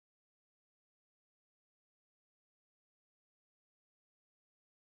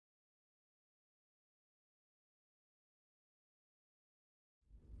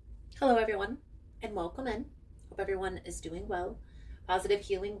Hello everyone and welcome in. Hope everyone is doing well. Positive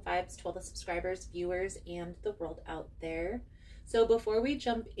healing vibes to all the subscribers, viewers, and the world out there. So before we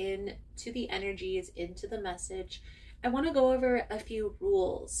jump in to the energies, into the message, I want to go over a few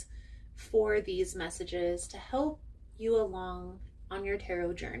rules for these messages to help you along on your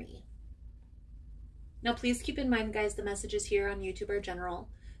tarot journey. Now please keep in mind, guys, the messages here on YouTube are general.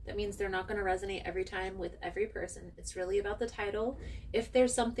 That means they're not going to resonate every time with every person. It's really about the title. If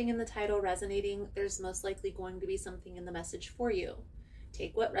there's something in the title resonating, there's most likely going to be something in the message for you.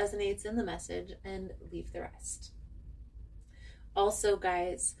 Take what resonates in the message and leave the rest. Also,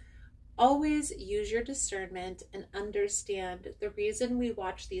 guys, always use your discernment and understand the reason we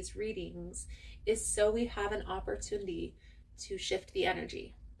watch these readings is so we have an opportunity to shift the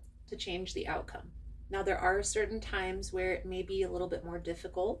energy, to change the outcome. Now, there are certain times where it may be a little bit more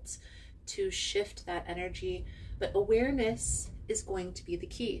difficult to shift that energy, but awareness is going to be the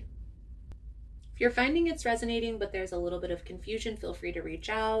key. If you're finding it's resonating, but there's a little bit of confusion, feel free to reach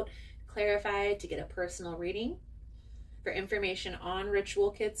out, clarify, to get a personal reading. For information on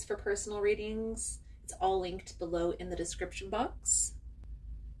ritual kits for personal readings, it's all linked below in the description box.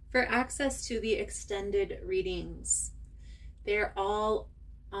 For access to the extended readings, they're all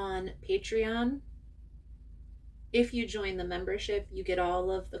on Patreon. If you join the membership, you get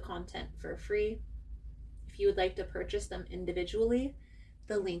all of the content for free. If you would like to purchase them individually,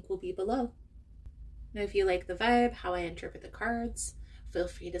 the link will be below. Now, if you like the vibe, how I interpret the cards, feel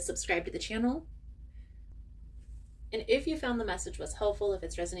free to subscribe to the channel. And if you found the message was helpful, if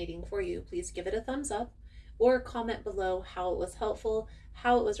it's resonating for you, please give it a thumbs up or comment below how it was helpful,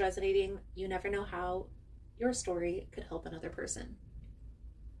 how it was resonating. You never know how your story could help another person.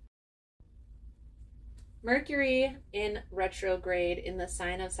 Mercury in retrograde in the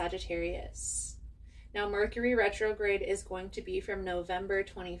sign of Sagittarius. Now, Mercury retrograde is going to be from November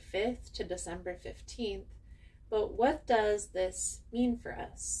 25th to December 15th. But what does this mean for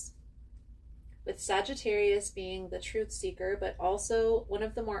us? With Sagittarius being the truth seeker, but also one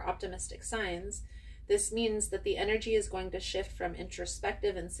of the more optimistic signs, this means that the energy is going to shift from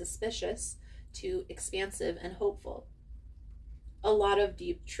introspective and suspicious to expansive and hopeful. A lot of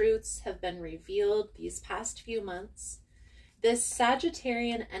deep truths have been revealed these past few months. This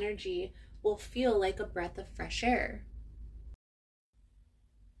Sagittarian energy will feel like a breath of fresh air.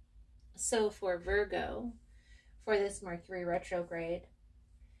 So for Virgo, for this Mercury retrograde,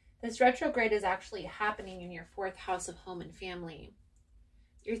 this retrograde is actually happening in your 4th house of home and family.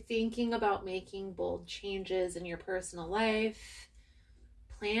 You're thinking about making bold changes in your personal life.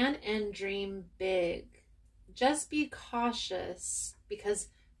 Plan and dream big. Just be cautious because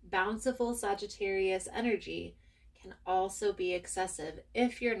bountiful Sagittarius energy can also be excessive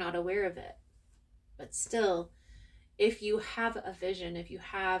if you're not aware of it. But still, if you have a vision, if you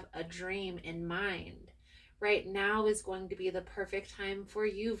have a dream in mind, right now is going to be the perfect time for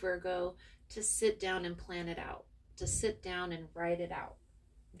you, Virgo, to sit down and plan it out, to sit down and write it out,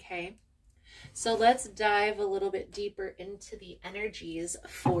 okay? So let's dive a little bit deeper into the energies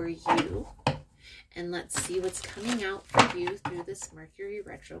for you. And let's see what's coming out for you through this Mercury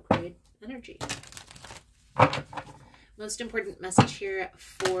retrograde energy. Most important message here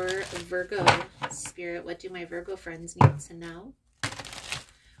for Virgo. Spirit, what do my Virgo friends need to know?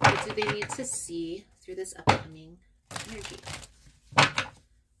 What do they need to see through this upcoming energy?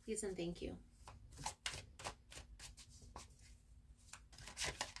 Please and thank you.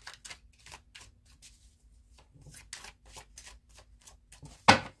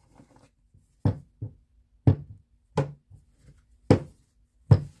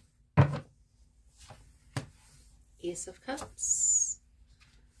 Ace of Cups,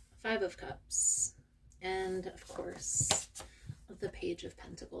 5 of Cups, and of course, the Page of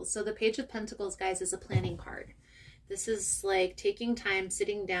Pentacles. So the Page of Pentacles, guys, is a planning card. This is like taking time,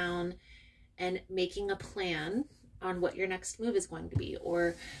 sitting down and making a plan on what your next move is going to be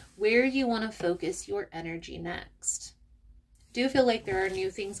or where you want to focus your energy next. Do feel like there are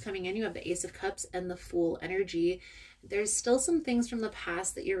new things coming in. You have the Ace of Cups and the Fool energy. There's still some things from the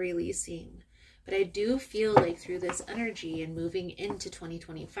past that you're releasing. But I do feel like through this energy and moving into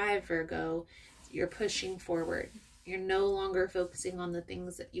 2025, Virgo, you're pushing forward. You're no longer focusing on the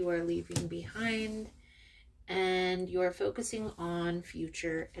things that you are leaving behind, and you're focusing on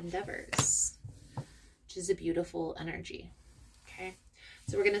future endeavors, which is a beautiful energy. Okay,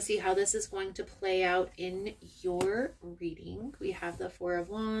 so we're going to see how this is going to play out in your reading. We have the 4 of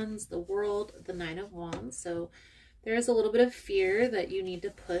Wands, the World, the 9 of Wands. So there is a little bit of fear that you need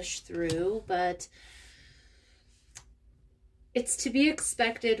to push through, but it's to be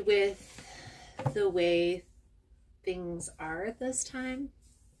expected with the way things are at this time.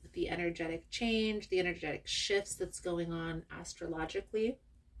 the energetic change, the energetic shifts that's going on astrologically.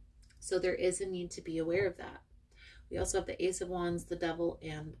 So there is a need to be aware of that. We also have the Ace of Wands, the Devil,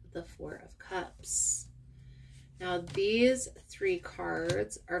 and the Four of Cups. Now, these three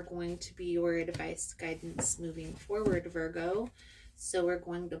cards are going to be your advice, guidance moving forward, Virgo. So we're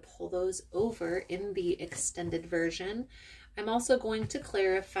going to pull those over in the extended version. I'm also going to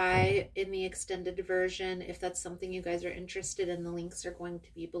clarify in the extended version if that's something you guys are interested in. The links are going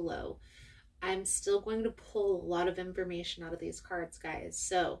to be below. I'm still going to pull a lot of information out of these cards, guys.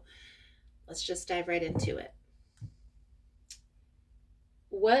 So let's just dive right into it.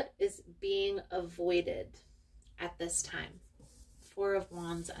 What is being avoided at this time? Four of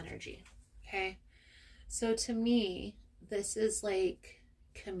Wands energy. Okay. So to me, this is like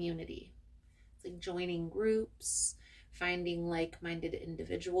community. It's like joining groups, finding like-minded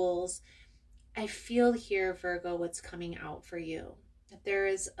individuals. I feel here, Virgo, what's coming out for you. If there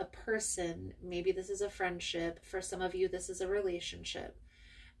is a person, maybe this is a friendship. For some of you, this is a relationship.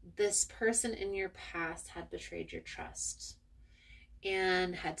 This person in your past had betrayed your trust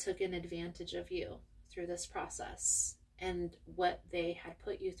and had taken advantage of you through this process. And what they had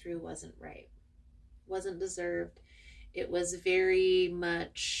put you through wasn't right, wasn't deserved. It was very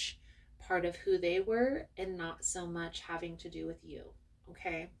much part of who they were and not so much having to do with you,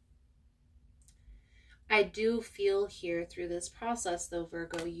 okay? I do feel here through this process, though,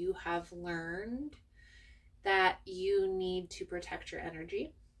 Virgo, you have learned that you need to protect your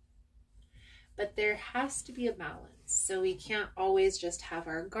energy. But there has to be a balance. So we can't always just have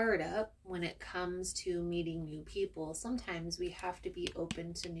our guard up when it comes to meeting new people. Sometimes we have to be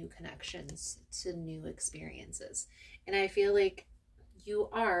open to new connections, to new experiences. And I feel like you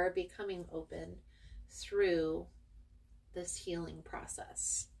are becoming open through this healing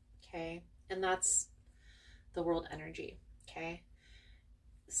process, okay? And that's the world energy, okay?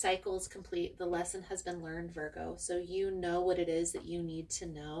 Cycles complete. The lesson has been learned, Virgo. So you know what it is that you need to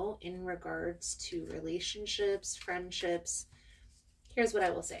know in regards to relationships, friendships. Here's what I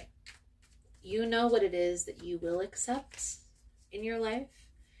will say. You know what it is that you will accept in your life,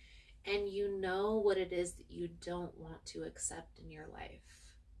 and you know what it is that you don't want to accept in your life.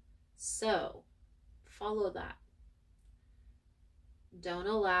 So follow that. Don't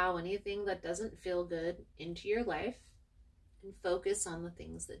allow anything that doesn't feel good into your life, and focus on the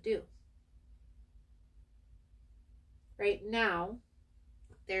things that do. Right now,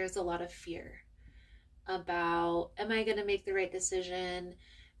 there's a lot of fear about, am I going to make the right decision?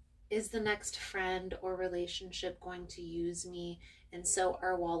 Is the next friend or relationship going to use me? And so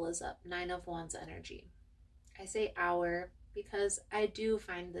our wall is up. Nine of Wands energy. I say our because I do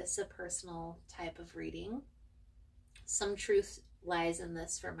find this a personal type of reading. Some truth lies in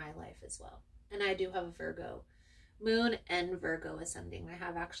this for my life as well. And I do have a Virgo moon and Virgo ascending. I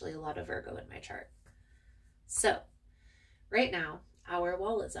have actually a lot of Virgo in my chart. So right now, our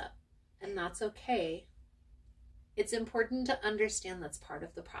wall is up, and that's okay. It's important to understand that's part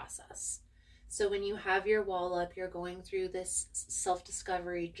of the process. So when you have your wall up, you're going through this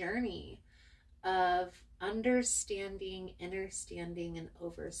self-discovery journey of understanding, understanding, and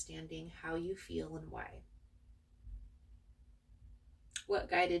overstanding how you feel and why. What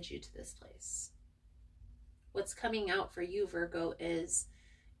guided you to this place? What's coming out for you, Virgo, is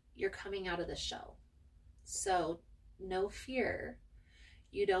you're coming out of the shell. So no fear.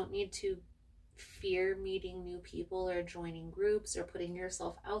 You don't need to fear meeting new people or joining groups or putting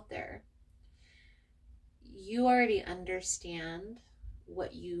yourself out there. You already understand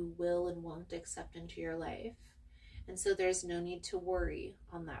what you will and won't accept into your life. And so there's no need to worry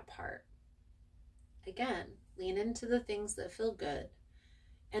on that part. Again, lean into the things that feel good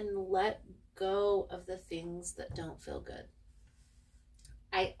and let go of the things that don't feel good.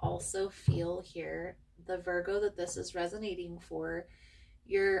 I also feel here, the Virgo that this is resonating for,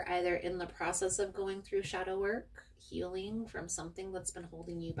 you're either in the process of going through shadow work, healing from something that's been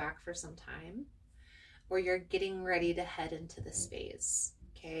holding you back for some time, or you're getting ready to head into this phase,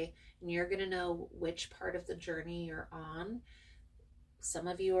 okay? And you're going to know which part of the journey you're on. Some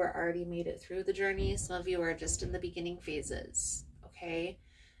of you are already made it through the journey. Some of you are just in the beginning phases, okay?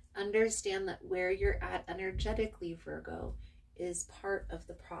 Understand that where you're at energetically, Virgo, is part of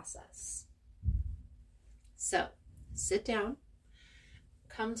the process. So sit down,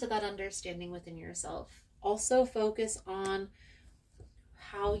 come to that understanding within yourself. Also focus on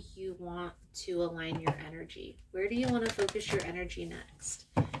how you want to align your energy. Where do you want to focus your energy next?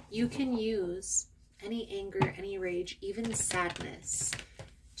 You can use any anger, any rage, even sadness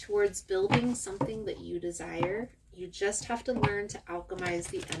towards building something that you desire. You just have to learn to alchemize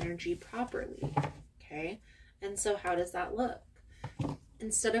the energy properly, okay? And so how does that look?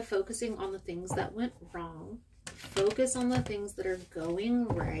 instead of focusing on the things that went wrong, focus on the things that are going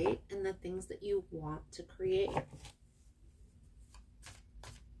right and the things that you want to create.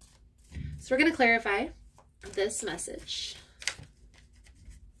 So we're going to clarify this message.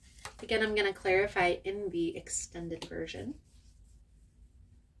 Again, I'm going to clarify in the extended version.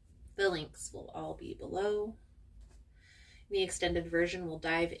 The links will all be below. In the extended version, we'll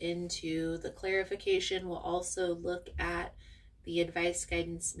dive into the clarification. We'll also look at the advice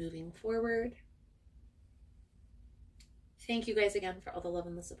guidance moving forward. Thank you guys again for all the love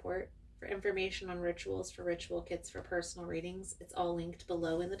and the support. For information on rituals, for ritual kits, for personal readings, it's all linked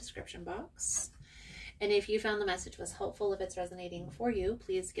below in the description box. And if you found the message was helpful, if it's resonating for you,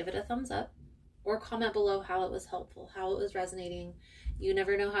 please give it a thumbs up or comment below how it was helpful, how it was resonating. You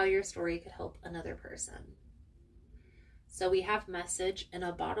never know how your story could help another person. So we have message in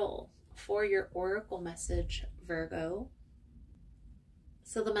a bottle for your oracle message, Virgo.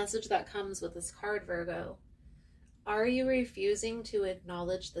 So the message that comes with this card, Virgo: are you refusing to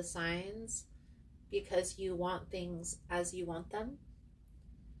acknowledge the signs because you want things as you want them?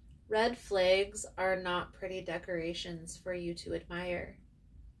 Red flags are not pretty decorations for you to admire.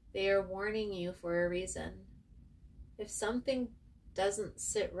 They are warning you for a reason. If something doesn't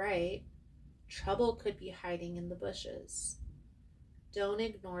sit right, trouble could be hiding in the bushes. Don't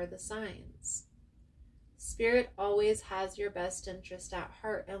ignore the signs. Spirit always has your best interest at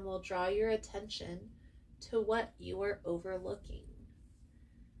heart and will draw your attention to what you are overlooking.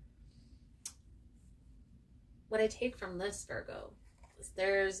 What I take from this, Virgo, is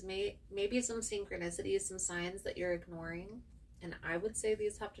there's maybe some synchronicities, some signs that you're ignoring. And I would say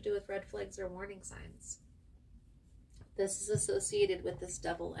these have to do with red flags or warning signs. This is associated with this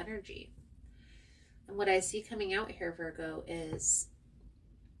double energy. And what I see coming out here, Virgo, is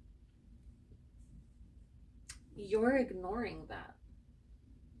you're ignoring that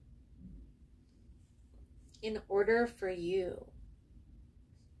in order for you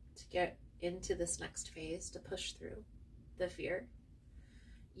to get into this next phase, to push through the fear.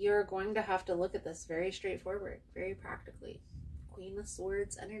 You're going to have to look at this very straightforward, very practically. Queen of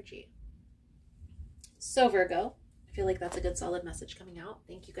Swords energy. So Virgo, I feel like that's a good solid message coming out.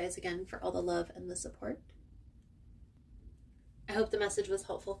 Thank you guys again for all the love and the support. I hope the message was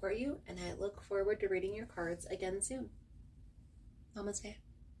helpful for you, and I look forward to reading your cards again soon. Namaste.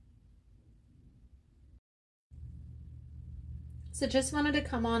 So just wanted to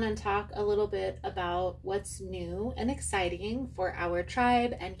come on and talk a little bit about what's new and exciting for our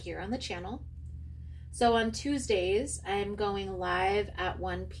tribe and here on the channel. So on Tuesdays, I'm going live at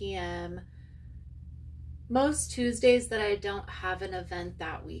 1 p.m. Most Tuesdays that I don't have an event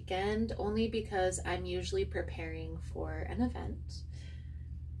that weekend, only because I'm usually preparing for an event.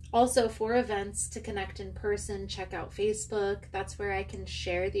 Also, for events to connect in person, check out Facebook. That's where I can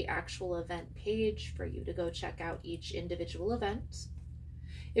share the actual event page for you to go check out each individual event.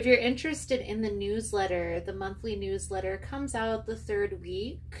 If you're interested in the newsletter, the monthly newsletter comes out the third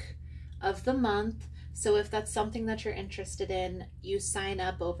week of the month. So if that's something that you're interested in, you sign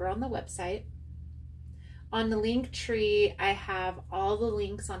up over on the website. On the link tree, I have all the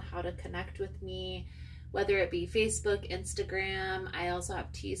links on how to connect with me, whether it be Facebook, Instagram. I also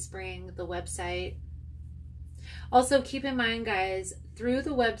have Teespring, the website. Also, keep in mind, guys, through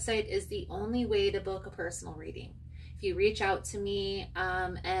the website is the only way to book a personal reading. If you reach out to me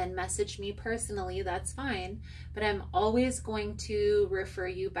and message me personally, that's fine. But I'm always going to refer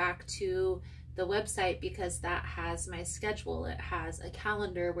you back to the website because that has my schedule. It has a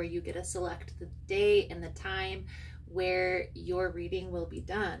calendar where you get to select the day and the time where your reading will be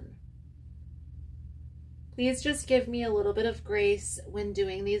done. Please just give me a little bit of grace when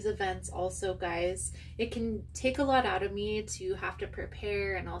doing these events also, guys. It can take a lot out of me to have to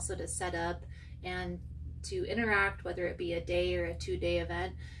prepare and also to set up and to interact, whether it be a day or a 2-day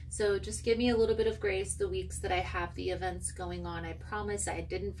event. So just give me a little bit of grace the weeks that I have the events going on. I promise I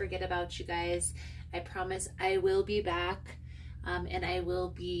didn't forget about you guys. I promise I will be back and I will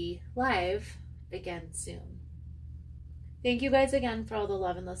be live again soon. Thank you guys again for all the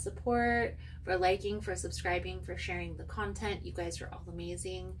love and the support, for liking, for subscribing, for sharing the content. You guys are all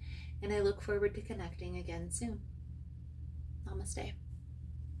amazing, and I look forward to connecting again soon. Namaste.